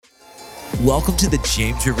Welcome to the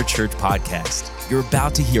James River Church podcast. You're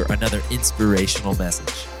about to hear another inspirational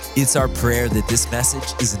message. It's our prayer that this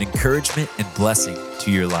message is an encouragement and blessing to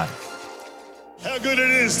your life. How good it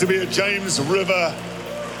is to be at James River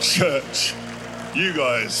Church. You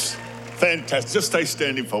guys, fantastic. Just stay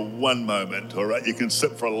standing for one moment, all right? You can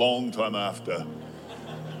sit for a long time after.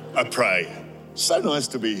 I pray. So nice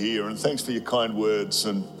to be here, and thanks for your kind words.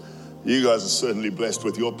 And you guys are certainly blessed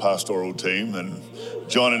with your pastoral team and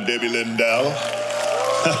John and Debbie Lindell.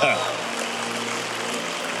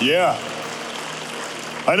 Yeah.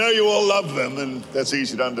 I know you all love them, and that's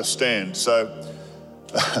easy to understand. So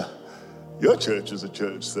your church is a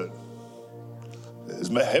church that is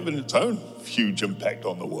having its own huge impact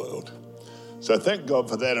on the world. So thank God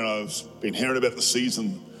for that. And I've been hearing about the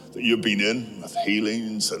season that you've been in with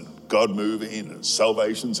healings and God moving and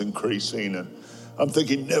salvations increasing. And I'm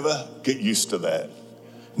thinking, never get used to that.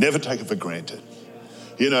 Never take it for granted.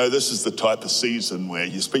 You know, this is the type of season where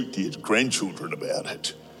you speak to your grandchildren about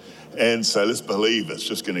it. And so let's believe it's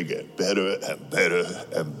just going to get better and better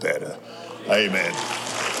and better. Amen.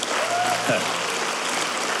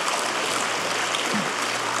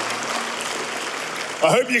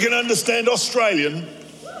 I hope you can understand Australian.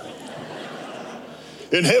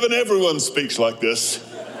 In heaven, everyone speaks like this.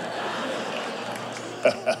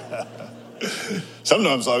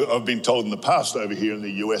 Sometimes I've been told in the past over here in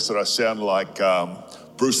the US that I sound like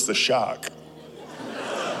Bruce the Shark.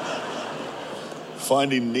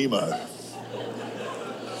 Finding Nemo.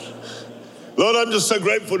 Lord, I'm just so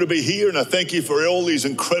grateful to be here, and I thank you for all these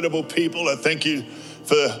incredible people. I thank you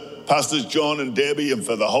for Pastors John and Debbie and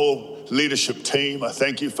for the whole leadership team. I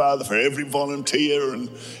thank you, Father, for every volunteer and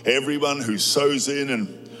everyone who sows in.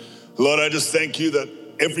 And Lord, I just thank you that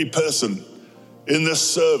every person in this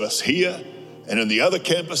service here and in the other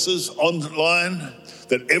campuses online,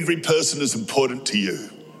 that every person is important to you.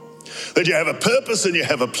 That you have a purpose and you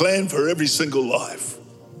have a plan for every single life.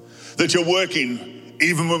 That you're working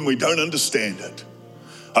even when we don't understand it.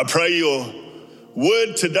 I pray your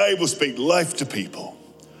word today will speak life to people.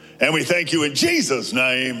 And we thank you in Jesus'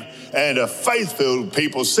 name. And a faith-filled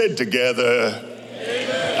people said together,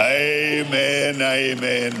 Amen,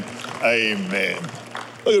 amen, amen.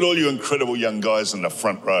 Look at all you incredible young guys in the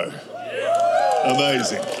front row.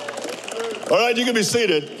 Amazing. All right, you can be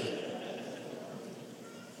seated.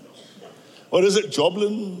 What is it,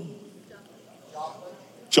 Joplin?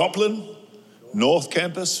 Joplin? North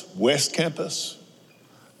Campus, West Campus,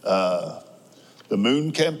 the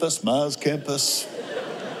Moon Campus, Mars Campus.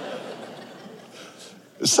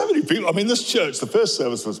 There's so many people. I mean, this church, the first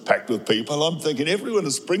service was packed with people. I'm thinking everyone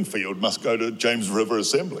in Springfield must go to James River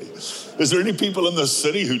Assembly. Is there any people in this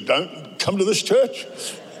city who don't come to this church?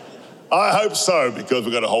 I hope so, because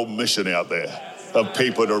we've got a whole mission out there of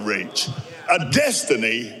people to reach. A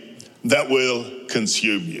destiny that will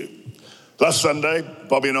consume you. Last Sunday,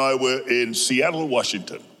 Bobby and I were in Seattle,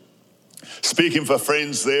 Washington, speaking for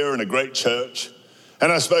friends there in a great church.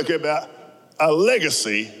 And I spoke about a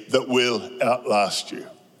legacy that will outlast you.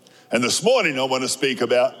 And this morning, I want to speak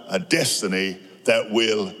about a destiny that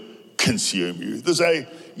will consume you. There's a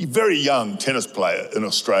very young tennis player in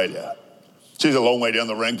Australia. She's a long way down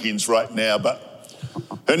the rankings right now, but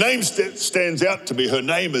her name stands out to me. Her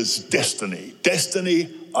name is Destiny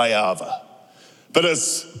Ayava. But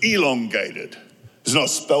it's elongated. It's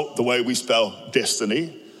not spelt the way we spell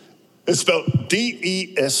destiny. It's spelled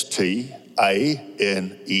D-E-S-T-A-N-E-E.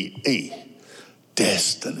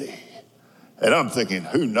 Destiny. And I'm thinking,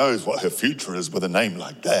 who knows what her future is with a name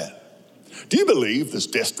like that? Do you believe there's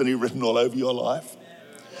destiny written all over your life?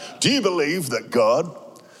 Do you believe that God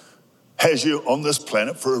has you on this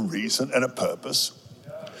planet for a reason and a purpose?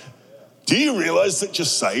 Do you realize that you're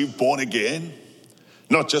saved, born again,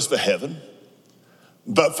 not just for heaven,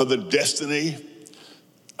 but for the destiny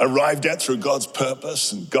arrived at through God's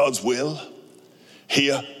purpose and God's will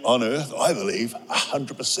here on earth? I believe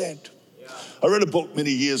 100%. I read a book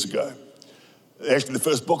many years ago, actually the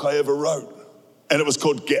first book I ever wrote, and it was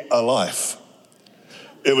called Get a Life.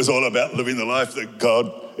 It was all about living the life that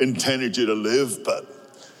God intended you to live, but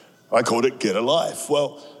I called it Get a Life.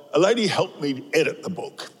 Well, a lady helped me edit the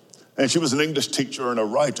book, and she was an English teacher and a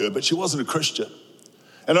writer, but she wasn't a Christian.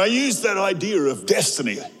 And I used that idea of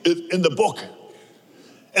destiny in the book.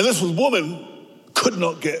 And this woman could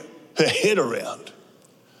not get her head around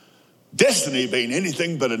destiny being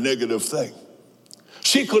anything but a negative thing.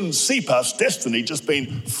 She couldn't see past destiny just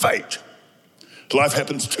being fate. Life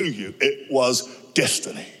happens to you. It was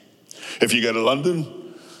destiny. If you go to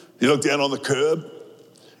London, you look down on the curb,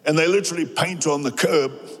 and they literally paint on the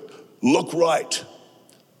curb, look right,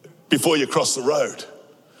 before you cross the road.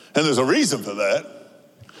 And there's a reason for that.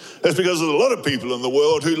 That's because there's a lot of people in the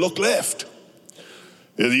world who look left.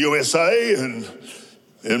 In the USA and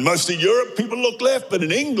in most of Europe, people look left, but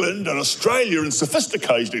in England and Australia and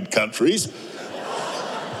sophisticated countries,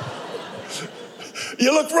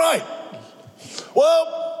 you look right.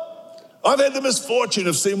 Well, I've had the misfortune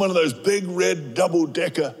of seeing one of those big red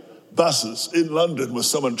double-decker buses in London with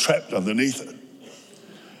someone trapped underneath it.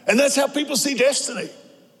 And that's how people see destiny.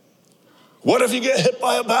 What if you get hit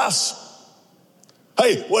by a bus?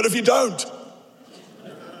 Hey, what if you don't?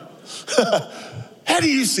 How do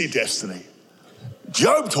you see destiny?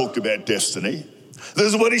 Job talked about destiny. This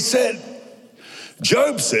is what he said.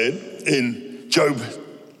 Job said in Job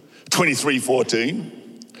 23:14,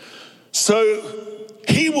 so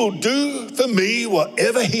he will do for me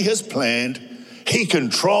whatever he has planned. He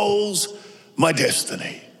controls my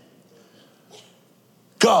destiny.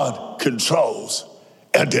 God controls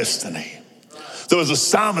our destiny. There was a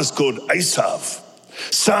psalmist called Asaph.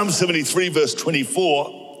 Psalm 73 verse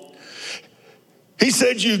 24. He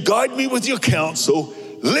said, you guide me with your counsel,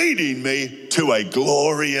 leading me to a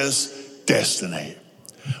glorious destiny.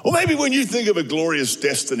 Or maybe when you think of a glorious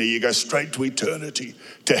destiny, you go straight to eternity,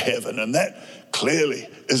 to heaven. And that clearly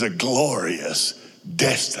is a glorious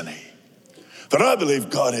destiny. But I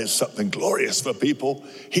believe God has something glorious for people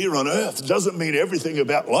here on earth. It doesn't mean everything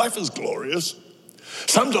about life is glorious.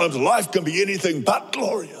 Sometimes life can be anything but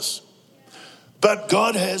glorious. But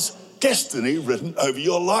God has destiny written over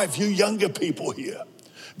your life, you younger people here.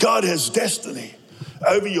 God has destiny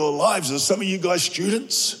over your lives. Are some of you guys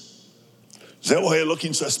students? Is that why you're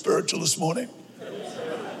looking so spiritual this morning?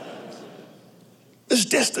 There's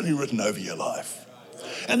destiny written over your life.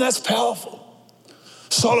 And that's powerful.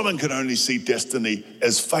 Solomon could only see destiny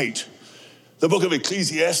as fate. The book of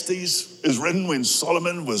Ecclesiastes is written when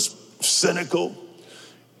Solomon was cynical.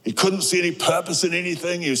 He couldn't see any purpose in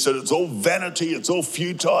anything. He said it's all vanity, it's all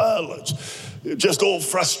futile, it's just all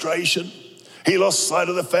frustration. He lost sight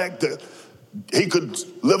of the fact that he could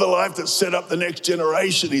live a life that set up the next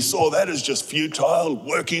generation. He saw that as just futile,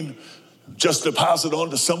 working just to pass it on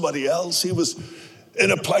to somebody else. He was in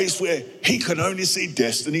a place where he could only see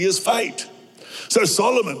destiny as fate. So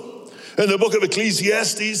Solomon, in the book of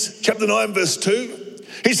Ecclesiastes, chapter 9, verse 2,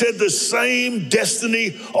 he said the same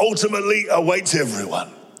destiny ultimately awaits everyone.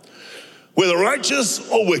 Whether righteous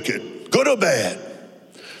or wicked, good or bad,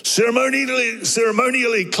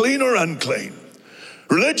 ceremonially clean or unclean,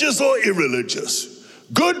 religious or irreligious,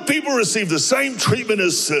 good people receive the same treatment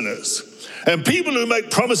as sinners, and people who make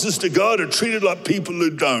promises to God are treated like people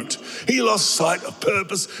who don't. He lost sight of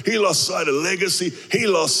purpose, he lost sight of legacy, he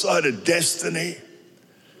lost sight of destiny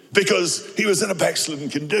because he was in a backslidden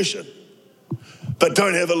condition. But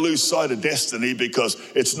don't ever lose sight of destiny, because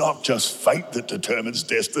it's not just fate that determines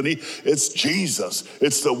destiny. It's Jesus.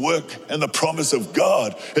 It's the work and the promise of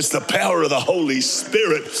God. It's the power of the Holy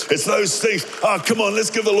Spirit. It's those things. Oh, come on,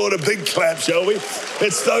 let's give the Lord a big clap, shall we?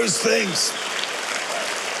 It's those things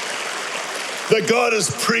that God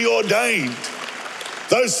has preordained.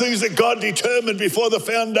 Those things that God determined before the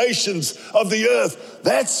foundations of the earth.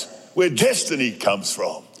 That's where destiny comes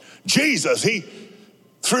from. Jesus,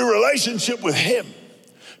 through relationship with him,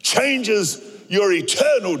 changes your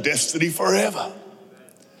eternal destiny forever.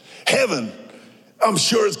 Heaven, I'm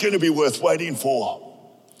sure it's going to be worth waiting for.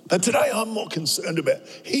 But today I'm more concerned about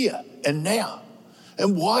here and now,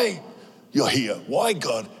 and why you're here, why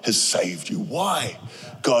God has saved you, why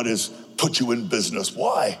God has put you in business,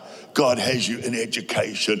 why God has you in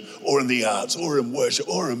education or in the arts or in worship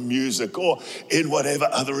or in music or in whatever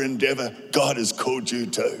other endeavor God has called you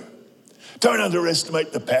to. Don't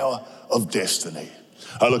underestimate the power of destiny.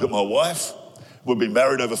 I look at my wife. We've been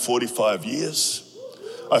married over 45 years.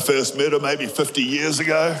 I first met her maybe 50 years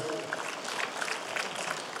ago.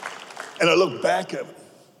 And I look back at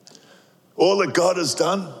all that God has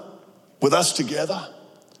done with us together,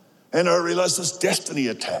 and I realize there's destiny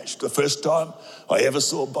attached. The first time I ever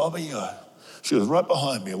saw Bobby, she was right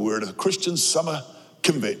behind me. We were at a Christian summer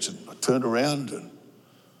convention. I turned around and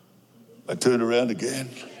I turned around again.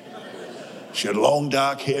 She had long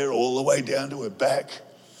dark hair all the way down to her back.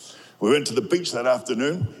 We went to the beach that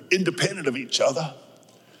afternoon, independent of each other,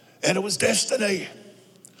 and it was destiny.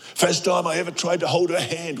 First time I ever tried to hold her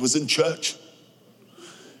hand was in church.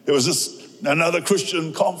 It was another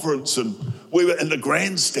Christian conference, and we were in the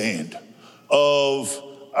grandstand of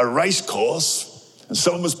a race course, and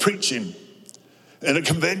someone was preaching in a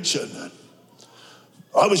convention.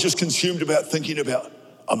 I was just consumed about thinking about,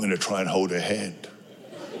 I'm going to try and hold her hand.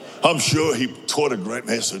 I'm sure he taught a great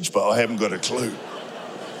message, but I haven't got a clue.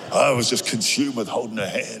 I was just consumed with holding her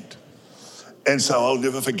hand. And so I'll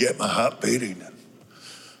never forget my heart beating.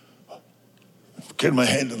 getting my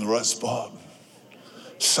hand in the right spot,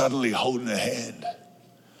 suddenly holding her hand.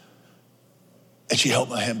 And she held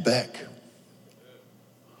my hand back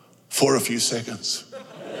for a few seconds.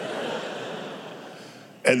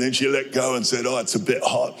 And then she let go and said, "Oh, it's a bit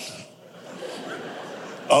hot."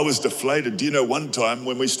 I was deflated. Do you know, one time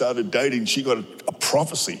when we started dating, she got a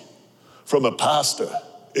prophecy from a pastor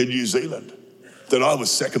in New Zealand that I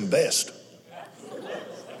was second best.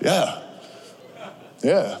 Yeah.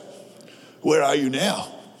 Where are you now,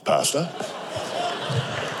 Pastor?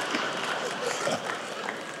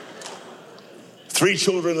 3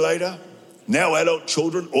 children later, now adult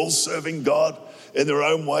children, all serving God in their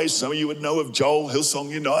own ways. Some of you would know of Joel, Hillsong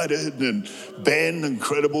United, and Ben,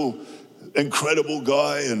 incredible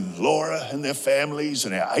guy, and Laura and their families,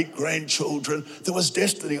 and our 8 grandchildren. There was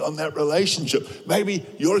destiny on that relationship. Maybe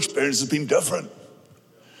your experience has been different,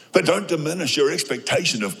 but don't diminish your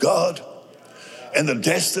expectation of God and the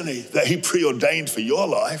destiny that He preordained for your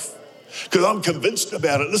life, because I'm convinced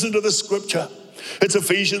about it. Listen to the scripture. It's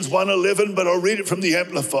Ephesians 1:11, but I'll read it from the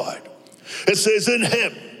Amplified. It says, in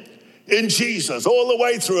Him, in Jesus, all the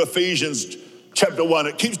way through Ephesians chapter 1,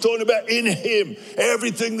 it keeps talking about in Him,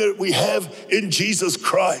 everything that we have in Jesus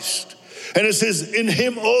Christ. And it says, in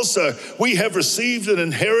Him also we have received an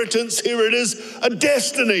inheritance. Here it is, a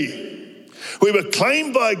destiny. We were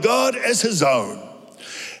claimed by God as His own,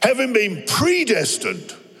 having been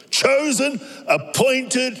predestined, chosen,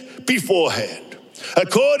 appointed beforehand,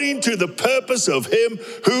 according to the purpose of Him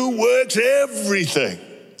who works everything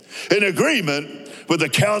in agreement with the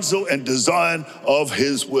counsel and design of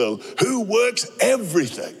His will. Who works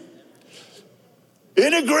everything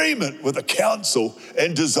in agreement with the counsel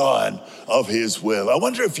and design of His will. I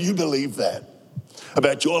wonder if you believe that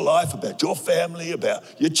about your life, about your family, about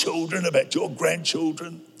your children, about your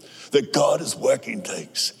grandchildren, that God is working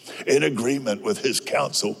things in agreement with His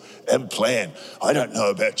counsel and plan. I don't know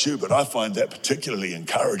about you, but I find that particularly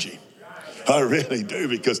encouraging. I really do,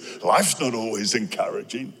 because life's not always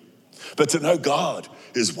encouraging. But to know God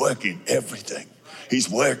is working everything. He's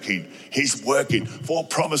working. 4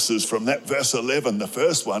 promises from that verse 11. The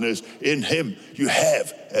first one is, in Him you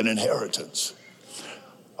have an inheritance.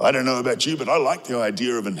 I don't know about you, but I like the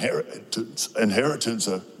idea of inheritance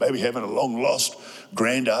of maybe having a long lost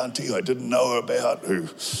grand auntie I didn't know about, who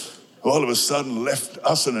all of a sudden left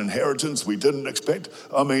us an inheritance we didn't expect.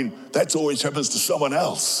 I mean, that always happens to someone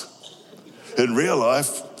else. In real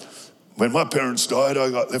life, when my parents died, I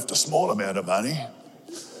got left a small amount of money,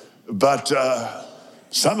 but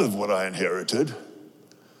some of what I inherited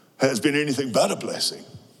has been anything but a blessing.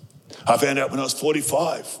 I found out when I was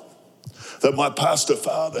 45 that my pastor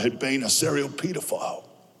father had been a serial pedophile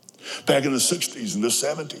back in the 60s and the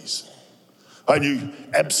 70s. I knew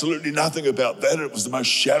absolutely nothing about that. It was the most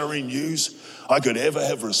shattering news I could ever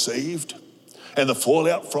have received. And the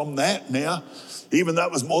fallout from that now, even though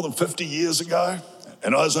it was more than 50 years ago,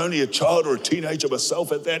 and I was only a child or a teenager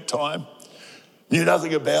myself at that time, knew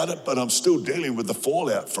nothing about it, but I'm still dealing with the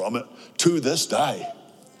fallout from it to this day.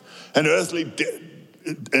 An earthly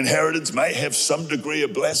inheritance may have some degree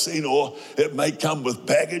of blessing, or it may come with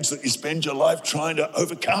baggage that you spend your life trying to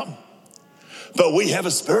overcome. But we have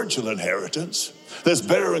a spiritual inheritance that's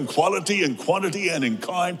better in quality and quantity and in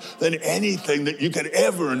kind than anything that you could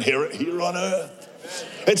ever inherit here on earth.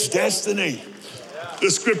 It's destiny. The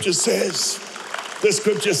scripture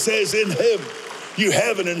says in Him you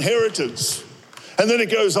have an inheritance. And then it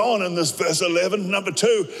goes on in this verse 11, number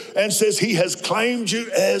 2, and says He has claimed you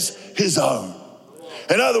as His own.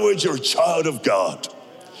 In other words, you're a child of God.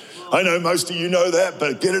 I know most of you know that,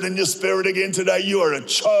 but get it in your spirit again today. You are a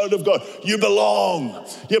child of God. You belong.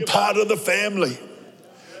 You're part of the family.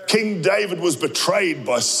 King David was betrayed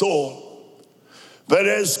by Saul. But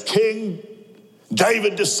as King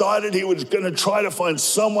David decided he was going to try to find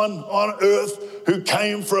someone on earth who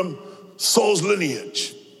came from Saul's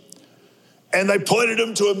lineage. And they pointed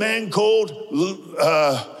him to a man called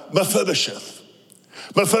Mephibosheth.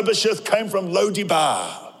 Mephibosheth came from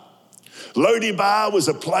Lo-debar. Lo-debar was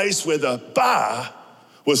a place where the bar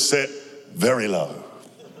was set very low.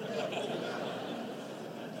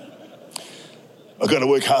 I've got to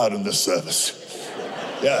work hard in this service.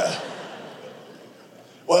 Yeah.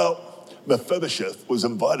 Well, Mephibosheth was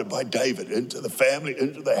invited by David into the family,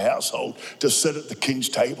 into the household, to sit at the king's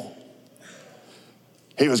table.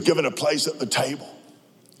 He was given a place at the table,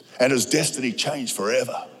 and his destiny changed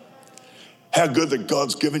forever. How good that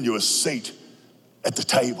God's given you a seat at the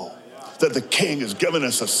table, that the king has given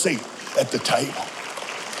us a seat at the table.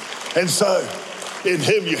 And so in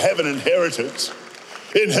Him you have an inheritance.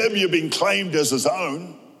 In Him you've been claimed as His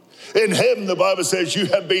own. In Him, the Bible says, you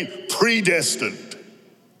have been predestined.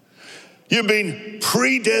 You've been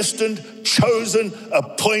predestined, chosen,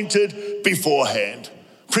 appointed beforehand.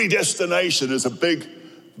 Predestination is a big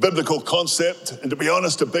biblical concept, and to be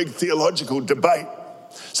honest, a big theological debate.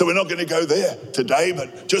 So we're not going to go there today,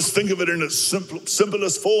 but just think of it in its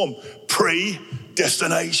simplest form.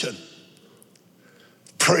 Predestination.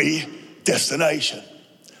 Predestination.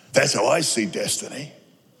 That's how I see destiny.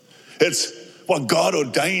 It's what God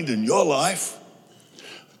ordained in your life.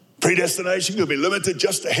 Predestination could be limited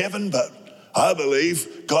just to heaven, but I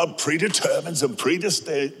believe God predetermines and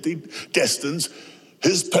predestines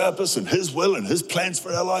his purpose and his will and his plans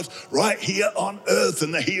for our lives right here on earth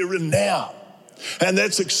in the here and now. And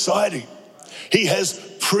that's exciting. He has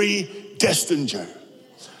predestined you.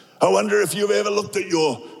 I wonder if you've ever looked at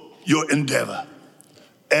your endeavor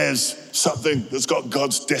as something that's got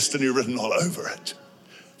God's destiny written all over it.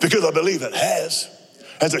 Because I believe it has.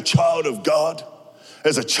 As a child of God,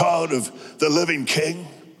 as a child of the living King,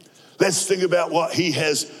 let's think about what he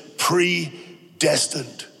has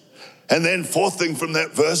predestined. And then fourth thing from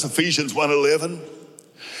that verse, Ephesians 1:11,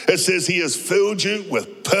 it says he has filled you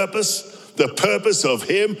with purpose, the purpose of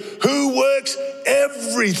him who works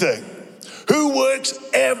everything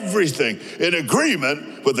in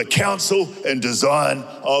agreement with the counsel and design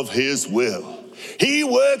of his will. He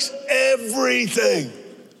works everything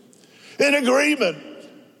in agreement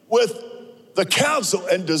with the counsel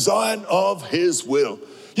and design of his will.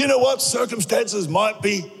 You know what? Circumstances might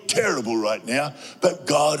be terrible right now, but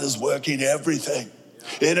God is working everything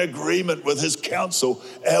in agreement with his counsel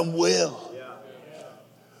and will.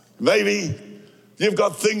 Maybe you've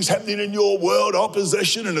got things happening in your world,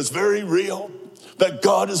 opposition, and it's very real, but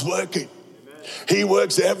God is working. He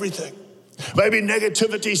works everything. Maybe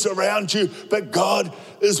negativity surrounds you, but God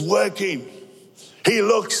is working. He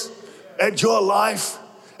looks at your life,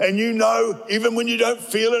 and you know, even when you don't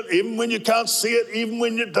feel it, even when you can't see it, even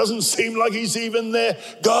when it doesn't seem like he's even there,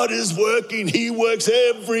 God is working. He works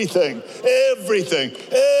everything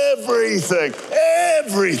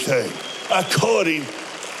according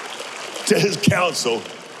to his counsel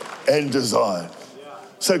and design.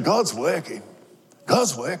 So God's working.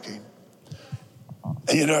 God's working.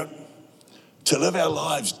 And you know, to live our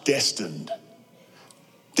lives destinied,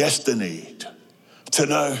 to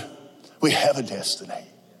know we have a destiny.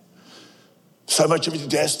 So much of your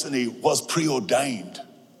destiny was preordained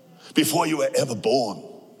before you were ever born.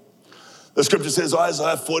 The scripture says,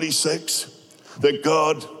 Isaiah 46, that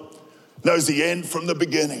God knows the end from the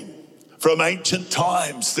beginning, from ancient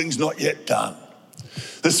times, things not yet done.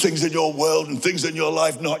 There's things in your world and things in your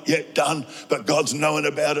life not yet done, but God's known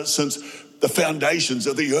about it since the foundations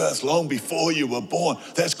of the earth, long before you were born.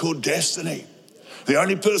 That's called destiny. The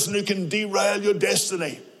only person who can derail your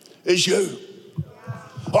destiny is you.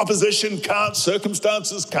 Opposition can't,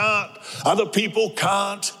 circumstances can't, other people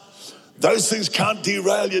can't. Those things can't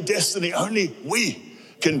derail your destiny. Only we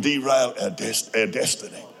can derail our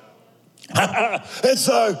destiny. And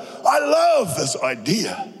so I love this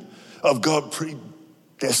idea of God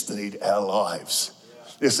predestined our lives.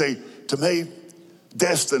 You see, to me,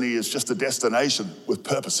 destiny is just a destination with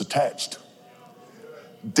purpose attached.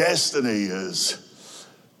 Destiny is,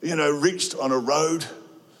 reached on a road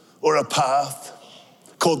or a path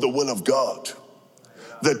called the will of God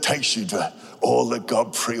that takes you to all that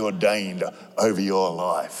God preordained over your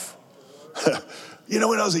life.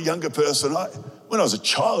 When I was a younger person, when I was a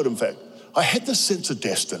child, in fact, I had this sense of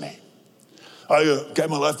destiny. I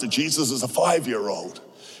gave my life to Jesus as a 5-year-old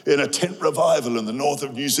in a tent revival in the north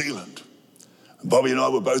of New Zealand. Bobby and I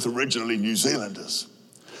were both originally New Zealanders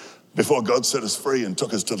before God set us free and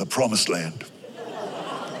took us to the promised land.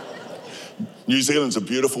 New Zealand's a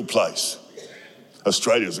beautiful place.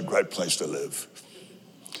 Australia's a great place to live.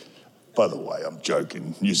 By the way, I'm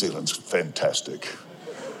joking. New Zealand's fantastic.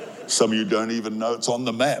 Some of you don't even know it's on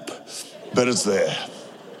the map, but it's there.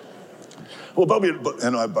 Well, Bobby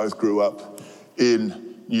and I both grew up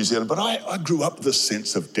in New Zealand, but I grew up with a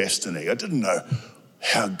sense of destiny. I didn't know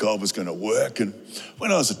how God was going to work. And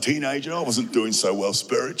when I was a teenager, I wasn't doing so well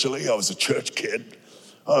spiritually. I was a church kid.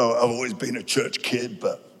 I've always been a church kid,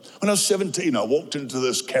 but when I was 17, I walked into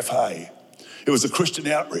this cafe. It was a Christian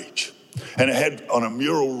outreach, and it had on a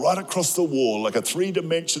mural right across the wall, like a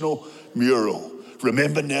 3-dimensional mural,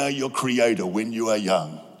 remember now your Creator when you are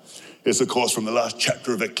young. It's, of course, from the last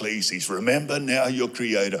chapter of Ecclesiastes. Remember now your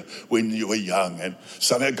Creator when you were young. And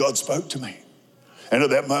somehow God spoke to me. And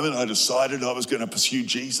at that moment, I decided I was going to pursue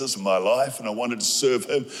Jesus in my life, and I wanted to serve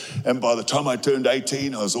him. And by the time I turned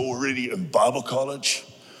 18, I was already in Bible college,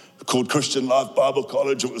 called Christian Life Bible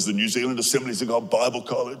College. It was the New Zealand Assemblies of God Bible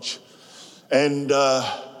College. And,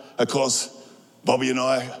 of course, Bobby and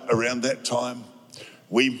I, around that time,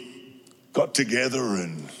 we got together,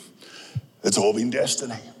 and it's all been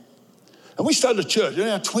destiny. And we started a church in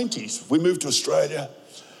our 20s. We moved to Australia.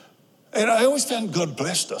 And I always found God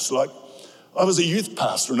blessed us. Like, I was a youth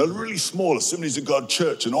pastor in a really small Assemblies of God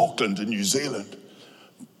church in Auckland in New Zealand.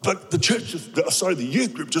 But the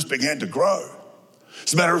youth group just began to grow.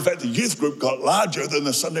 As a matter of fact, the youth group got larger than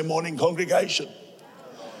the Sunday morning congregation.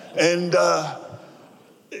 And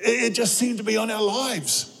it just seemed to be on our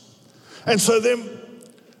lives. And so then,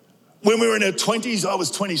 when we were in our 20s, I was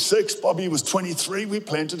 26, Bobby was 23, we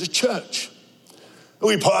planted a church.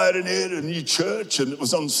 We pioneered a new church, and it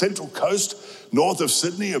was on the Central Coast, north of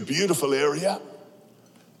Sydney, a beautiful area.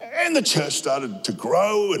 And the church started to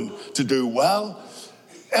grow and to do well.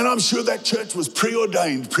 And I'm sure that church was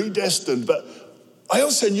preordained, predestined, but I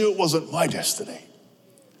also knew it wasn't my destiny.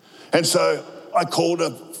 And so I called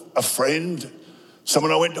a friend,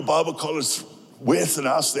 someone I went to Bible college with, and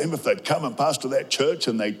asked them if they'd come and pastor that church,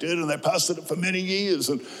 and they did, and they pastored it for many years.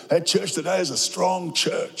 And that church today is a strong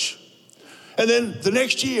church. And then the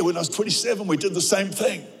next year, when I was 27, we did the same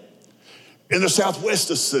thing in the southwest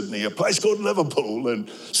of Sydney, a place called Liverpool, and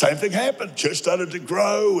same thing happened. Church started to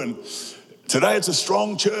grow, and today it's a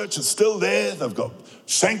strong church. It's still there. They've got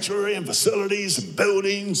sanctuary and facilities and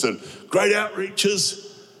buildings and great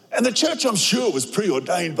outreaches. And the church, I'm sure, was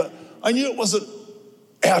preordained, but I knew it wasn't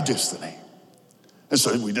our destiny. And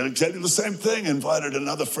so we did exactly the same thing, invited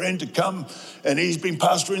another friend to come, and he's been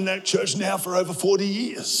pastoring that church now for over 40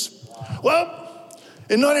 years. Well,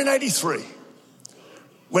 in 1983,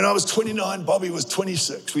 when I was 29, Bobby was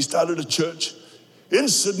 26, we started a church in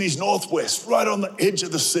Sydney's northwest, right on the edge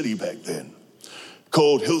of the city back then,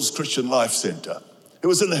 called Hills Christian Life Centre. It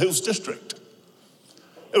was in the Hills District.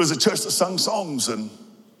 It was a church that sung songs, and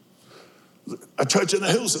a church in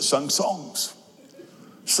the hills that sung songs.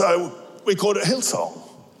 So we called it Hillsong.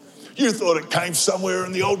 You thought it came somewhere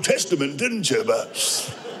in the Old Testament, didn't you?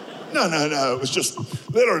 But no. It was just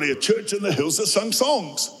literally a church in the hills that sung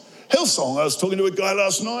songs. Hillsong. I was talking to a guy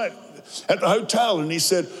last night at the hotel, and he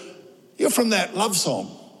said, "You're from that love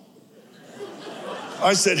song."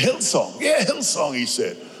 I said, "Hillsong." "Yeah, Hillsong," he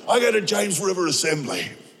said. "I go to James River Assembly."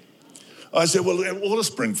 I said, "Well, all of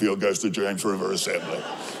Springfield goes to James River Assembly."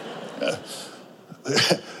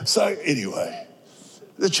 So anyway,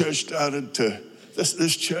 the church started to,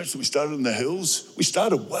 this church that we started in the hills, we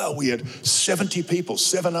started well. We had 70 people,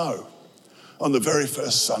 7-0, on the very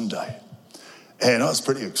first Sunday. And I was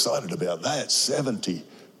pretty excited about that, 70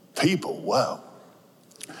 people, wow.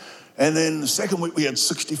 And then the second week we had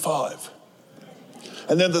 65.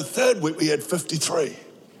 And then the third week we had 53.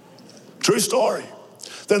 True story.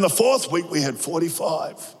 Then the fourth week we had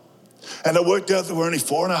 45. And it worked out there were only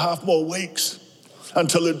 4.5 more weeks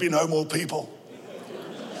until there'd be no more people.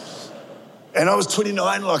 And I was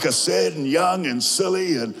 29, like I said, and young and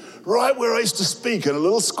silly, and right where I used to speak in a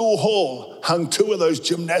little school hall hung 2 of those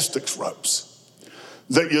gymnastics ropes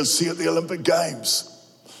that you'd see at the Olympic Games.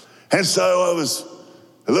 And so I was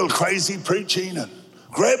a little crazy preaching and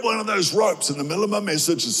grabbed one of those ropes in the middle of my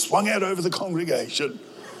message and swung out over the congregation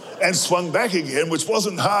and swung back again, which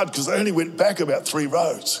wasn't hard because I only went back about 3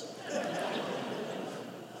 rows.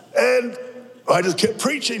 And I just kept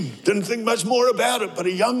preaching, didn't think much more about it, but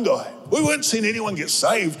a young guy. We weren't seeing anyone get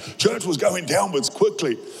saved. Church was going downwards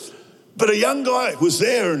quickly. But a young guy was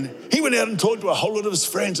there, and he went out and talked to a whole lot of his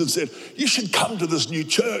friends and said, "You should come to this new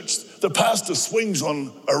church. The pastor swings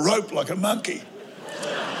on a rope like a monkey."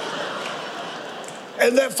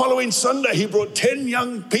 And that following Sunday, he brought 10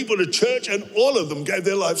 young people to church, and all of them gave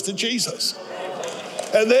their lives to Jesus.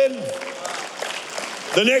 And then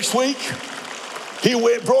the next week, he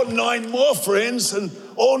brought 9 more friends, and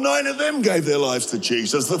all 9 of them gave their lives to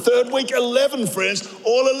Jesus. The third week, 11 friends,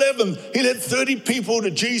 all 11. He led 30 people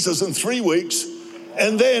to Jesus in 3 weeks.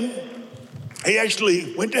 And then he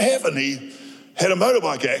actually went to heaven. He had a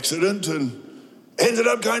motorbike accident and ended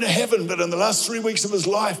up going to heaven. But in the last 3 weeks of his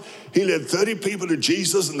life, he led 30 people to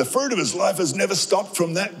Jesus. And the fruit of his life has never stopped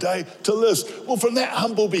from that day to this. Well, from that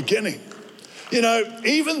humble beginning, you know,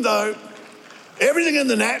 even though everything in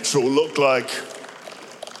the natural looked like,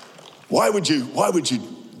 why would you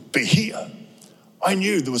be here? I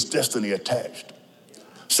knew there was destiny attached.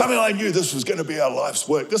 Somehow I knew this was going to be our life's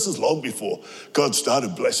work. This is long before God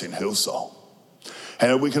started blessing Hillsong.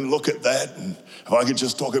 And we can look at that, and if I could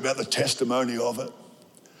just talk about the testimony of it.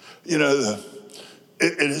 You know,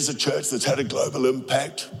 it is a church that's had a global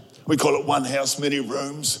impact. We call it one house, many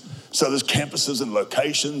rooms. So there's campuses and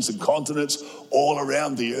locations and continents all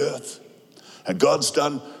around the earth. And God's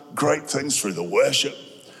done great things through the worship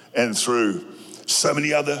and through so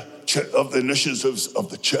many other of the initiatives of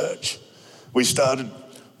the church. We started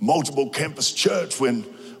multiple campus church when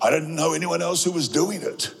I didn't know anyone else who was doing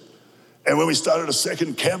it. And when we started a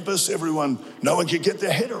second campus, no one could get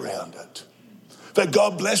their head around it. But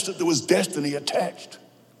God blessed it, there was destiny attached.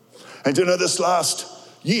 And this last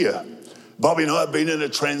year, Bobby and I have been in a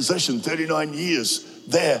transition. 39 years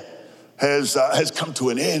there has come to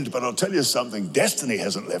an end. But I'll tell you something, destiny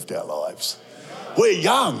hasn't left our lives. We're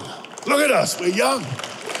young. Look at us, we're young.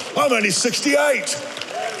 I'm only 68.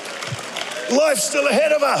 Life's still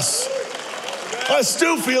ahead of us. I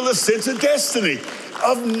still feel a sense of destiny.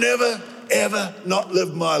 I've never, ever not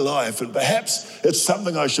lived my life. And perhaps it's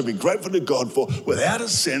something I should be grateful to God for, without a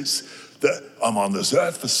sense that I'm on this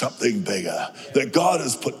earth for something bigger, that God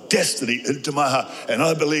has put destiny into my heart. And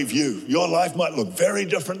I believe your life might look very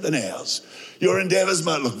different than ours. Your endeavors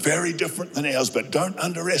might look very different than ours, but don't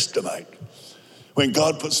underestimate when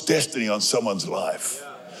God puts destiny on someone's life,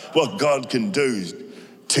 what God can do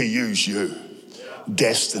to use you.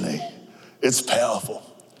 Destiny, it's powerful.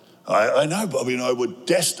 I know Bobby and I were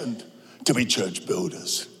destined to be church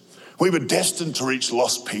builders. We were destined to reach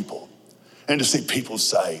lost people and to see people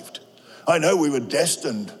saved. I know we were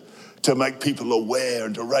destined to make people aware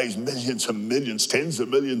and to raise millions and millions, tens of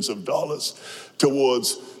millions of dollars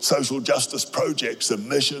towards social justice projects and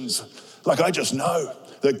missions. I just know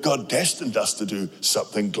that God destined us to do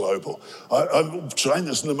something global. I'm saying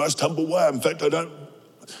this in the most humble way. In fact, I don't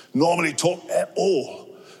normally talk at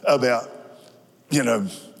all about,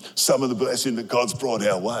 some of the blessing that God's brought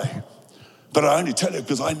our way. But I only tell you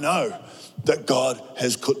because I know that God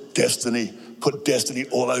has put destiny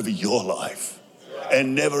all over your life,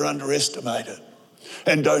 and never underestimate it.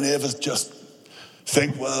 And don't ever just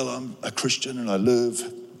think, well, I'm a Christian and I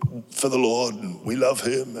live for the Lord and we love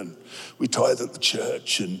him and we tithe at the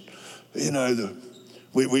church and,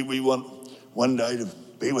 we want one day to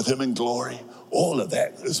be with him in glory. All of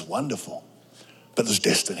that is wonderful, but there's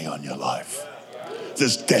destiny on your life.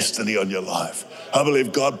 There's destiny on your life. I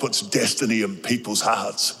believe God puts destiny in people's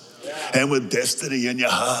hearts. And with destiny in your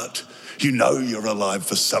heart, you know you're alive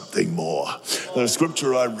for something more. The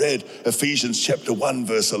scripture I read, Ephesians chapter 1,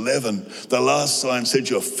 verse 11, the last line said,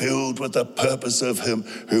 you're filled with the purpose of him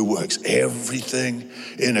who works everything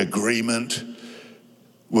in agreement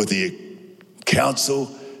with the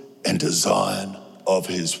counsel and design of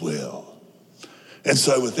his will. And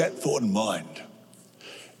so with that thought in mind,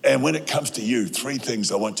 and when it comes to you, 3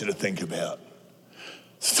 things I want you to think about.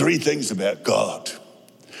 3 things about God.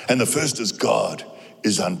 And the first is God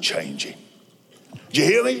is unchanging. Do you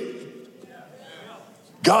hear me?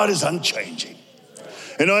 God is unchanging.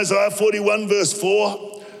 In Isaiah 41 verse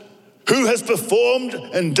 4, who has performed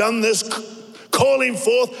and done this, calling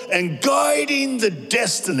forth and guiding the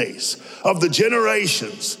destinies of the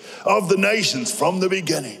generations of the nations from the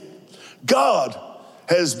beginning. God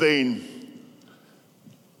has been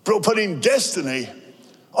putting destiny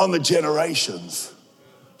on the generations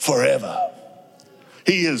forever.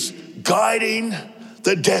 He is guiding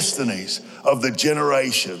the destinies of the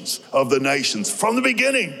generations of the nations from the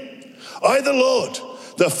beginning. I, the Lord,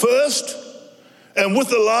 the first and with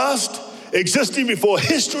the last, existing before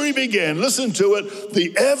history began. Listen to it.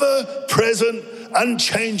 The ever-present,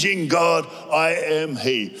 unchanging God, I am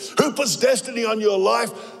he. Who puts destiny on your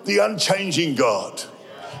life? The unchanging God.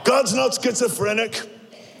 God's not schizophrenic.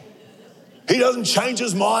 He doesn't change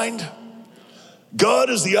his mind. God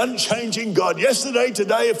is the unchanging God. Yesterday,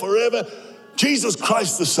 today, and forever. Jesus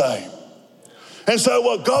Christ the same. And so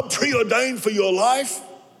what God preordained for your life,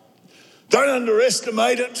 don't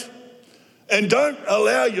underestimate it. And don't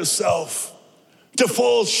allow yourself to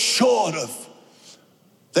fall short of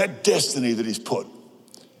that destiny that he's put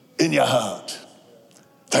in your heart.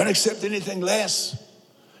 Don't accept anything less.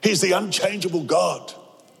 He's the unchangeable God.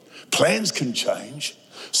 Plans can change.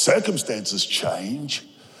 Circumstances change.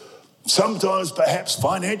 Sometimes perhaps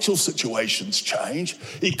financial situations change.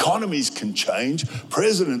 Economies can change.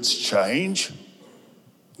 Presidents change.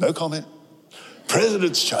 No comment.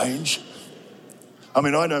 Presidents change. I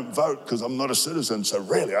mean, I don't vote because I'm not a citizen, so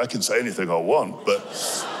really I can say anything I want, but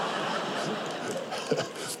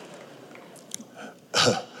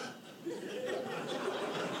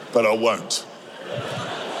but I won't.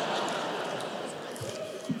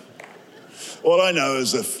 All I know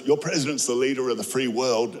is if your president's the leader of the free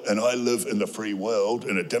world and I live in the free world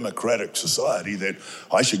in a democratic society, then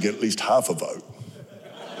I should get at least half a vote.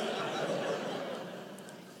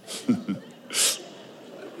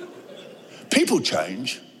 People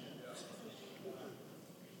change.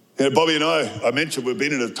 Bobby and I mentioned we've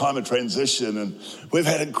been in a time of transition and we've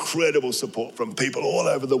had incredible support from people all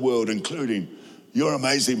over the world, including your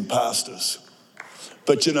amazing pastors.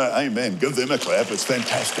 But amen, give them a clap, it's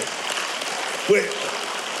fantastic.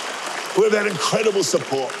 We've had incredible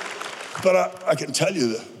support. But I can tell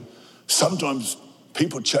you that sometimes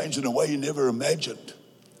people change in a way you never imagined.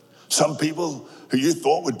 Some people who you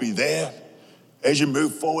thought would be there as you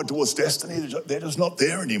move forward towards destiny, they're just not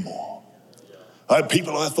there anymore. I had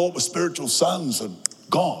people I thought were spiritual sons and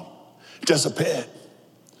gone, disappeared.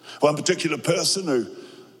 One particular person who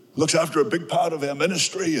looks after a big part of our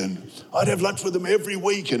ministry, and I'd have lunch with him every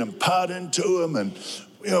week and impart into him, and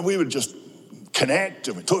we would just connect,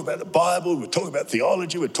 and we'd talk about the Bible, we'd talk about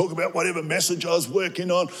theology, we'd talk about whatever message I was working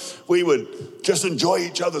on. We would just enjoy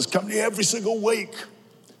each other's company every single week.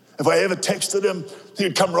 If I ever texted him,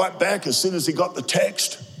 he'd come right back as soon as he got the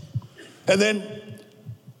text. And then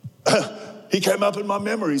he came up in my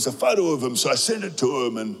memories, a photo of him, so I sent it to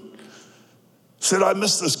him and said, I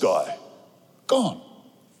miss this guy. Gone.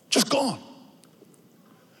 Just gone.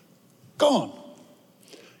 Gone.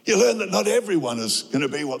 You learn that not everyone is going to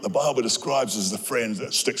be what the Bible describes as the friend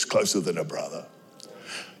that sticks closer than a brother.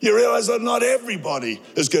 You realize that not everybody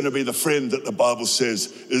is going to be the friend that the Bible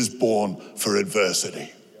says is born for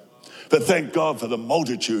adversity. But thank God for the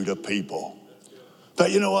multitude of people.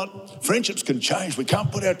 But you know what? Friendships can change. We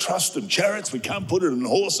can't put our trust in chariots. We can't put it in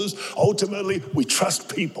horses. Ultimately, we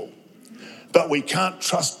trust people. But we can't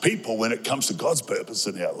trust people when it comes to God's purpose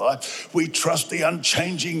in our life. We trust the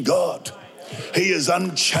unchanging God. He is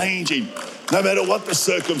unchanging. No matter what the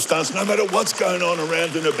circumstance, no matter what's going on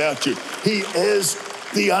around and about you, He is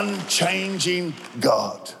the unchanging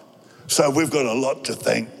God. So we've got a lot to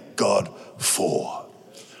thank God for.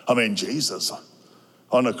 I mean, Jesus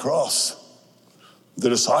on the cross, the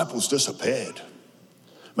disciples disappeared.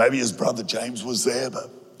 Maybe his brother James was there, but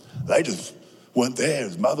they just weren't there.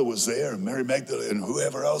 His mother was there, and Mary Magdalene, and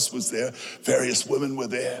whoever else was there. Various women were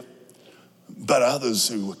there. But others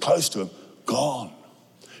who were close to him, gone.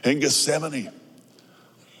 In Gethsemane,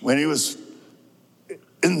 when he was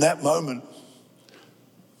in that moment,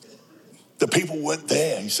 the people weren't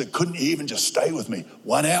there. He said, couldn't you even just stay with me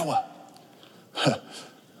 1 hour?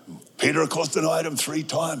 Peter, of course, denied him 3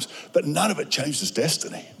 times, but none of it changed his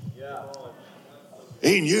destiny.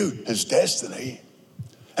 He knew his destiny.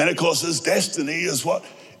 And of course, his destiny is what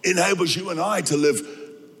enables you and I to live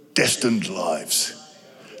destined lives,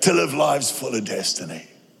 to live lives full of destiny.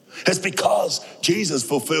 It's because Jesus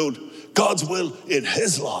fulfilled God's will in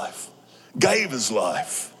his life, gave his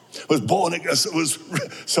life,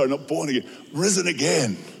 risen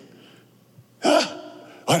again. I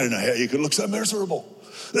don't know how you could look so miserable.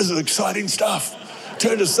 This is exciting stuff.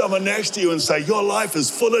 Turn to someone next to you and say, your life is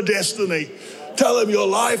full of destiny. Tell them your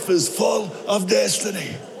life is full of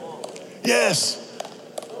destiny. Yes,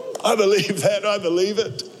 I believe that. I believe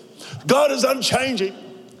it. God is unchanging.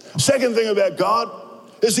 Second thing about God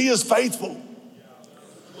is he is faithful.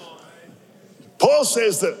 Paul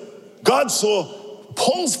says that God saw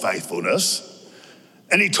Paul's faithfulness,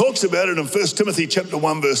 and he talks about it in 1 Timothy chapter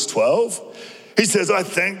 1, verse 12. He says, I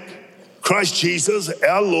thank Christ Jesus,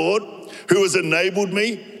 our Lord, who has enabled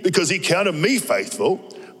me because he counted me faithful,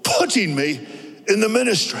 putting me in the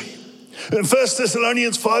ministry. In 1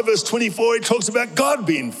 Thessalonians 5, verse 24, he talks about God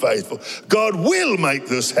being faithful. God will make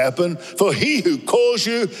this happen, for he who calls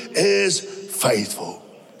you is faithful.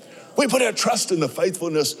 We put our trust in the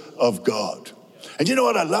faithfulness of God. And you know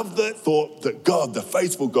what? I love that thought that God, the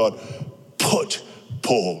faithful God, put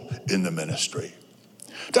Paul in the ministry.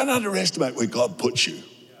 Don't underestimate where God puts you.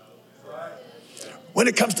 When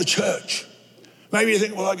it comes to church, maybe you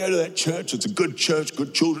think, well, I go to that church. It's a good church,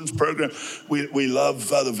 good children's program. We love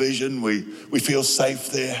the vision. We feel safe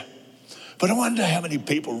there. But I wonder how many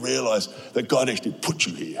people realize that God actually put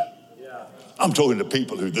you here. I'm talking to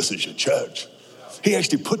people who this is your church. He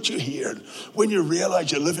actually put you here. And when you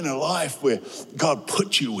realize you're living a life where God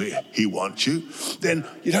put you where he wants you, then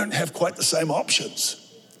you don't have quite the same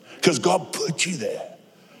options because God put you there.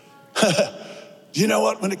 You know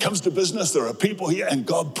what? When it comes to business, there are people here and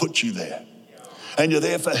God put you there. And you're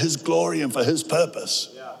there for his glory and for his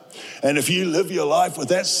purpose. And if you live your life with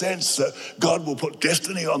that sense that God will put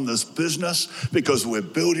destiny on this business because we're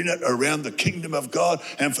building it around the kingdom of God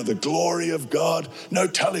and for the glory of God, no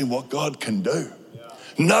telling what God can do.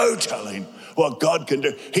 No telling what God can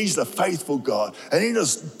do. He's the faithful God. And he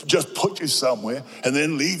doesn't just put you somewhere and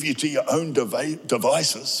then leave you to your own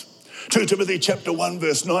devices. 2 Timothy chapter 1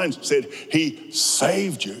 verse 9 said, he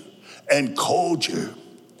saved you and called you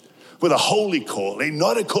with a holy calling,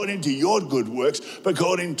 not according to your good works, but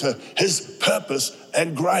according to his purpose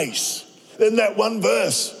and grace. In that one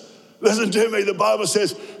verse, listen to me, the Bible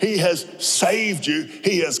says he has saved you,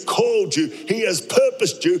 he has called you, he has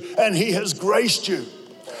purposed you, and he has graced you.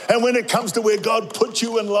 And when it comes to where God put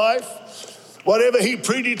you in life, Whatever he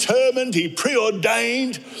predetermined, he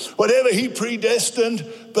preordained, whatever he predestined,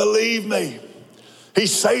 believe me, he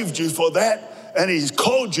saved you for that. And he's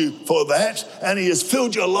called you for that, and he has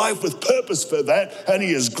filled your life with purpose for that, and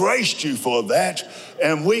he has graced you for that.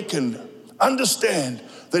 And we can understand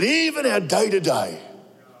that even our day-to-day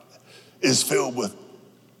is filled with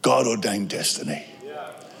God-ordained destiny.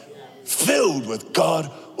 Filled with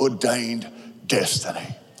God-ordained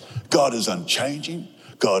destiny. God is unchanging,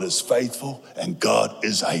 God is faithful, and God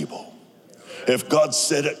is able. If God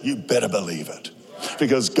said it, you better believe it,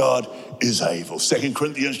 because God is able. 2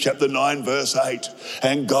 Corinthians chapter 9, verse 8.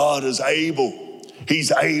 And God is able.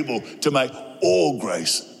 He's able to make all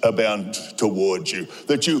grace abound towards you,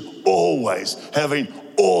 that you always, having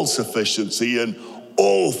all sufficiency in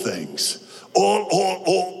all things,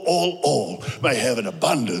 all may have an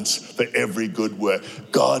abundance for every good work.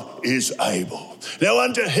 God is able. Now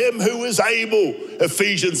unto him who is able,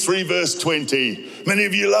 Ephesians 3 verse 20. Many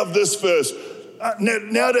of you love this verse.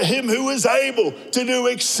 Now to him who is able to do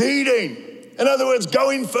exceeding, in other words,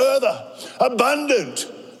 going further, abundant,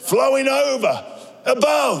 flowing over,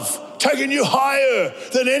 above, taking you higher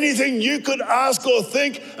than anything you could ask or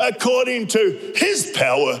think, according to his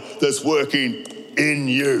power that's working in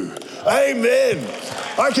you. Amen.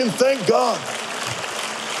 I can thank God.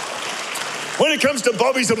 When it comes to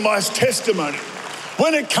Bobby's and my testimony,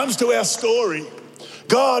 when it comes to our story,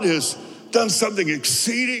 God has done something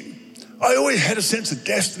exceeding. I always had a sense of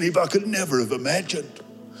destiny, but I could never have imagined,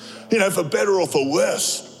 for better or for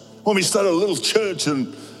worse. When we started a little church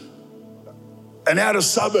in an outer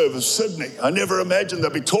suburb of Sydney, I never imagined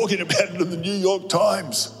they'd be talking about it in the New York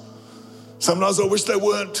Times. Sometimes I wish they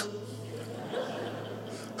weren't.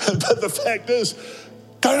 But the fact is,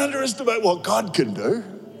 don't underestimate what God can do.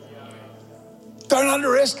 Don't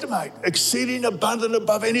underestimate exceeding abundant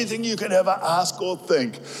above anything you could ever ask or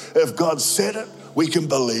think. If God said it, we can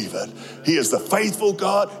believe it. He is the faithful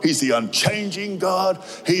God. He's the unchanging God.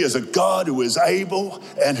 He is a God who is able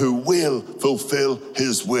and who will fulfill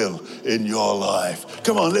his will in your life.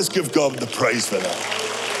 Come on, let's give God the praise for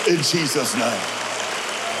that. In Jesus' name.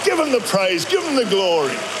 Give him the praise. Give him the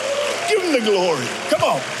glory. Give him the glory. Come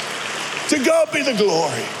on. To God be the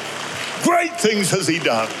glory. Great things has he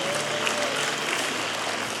done.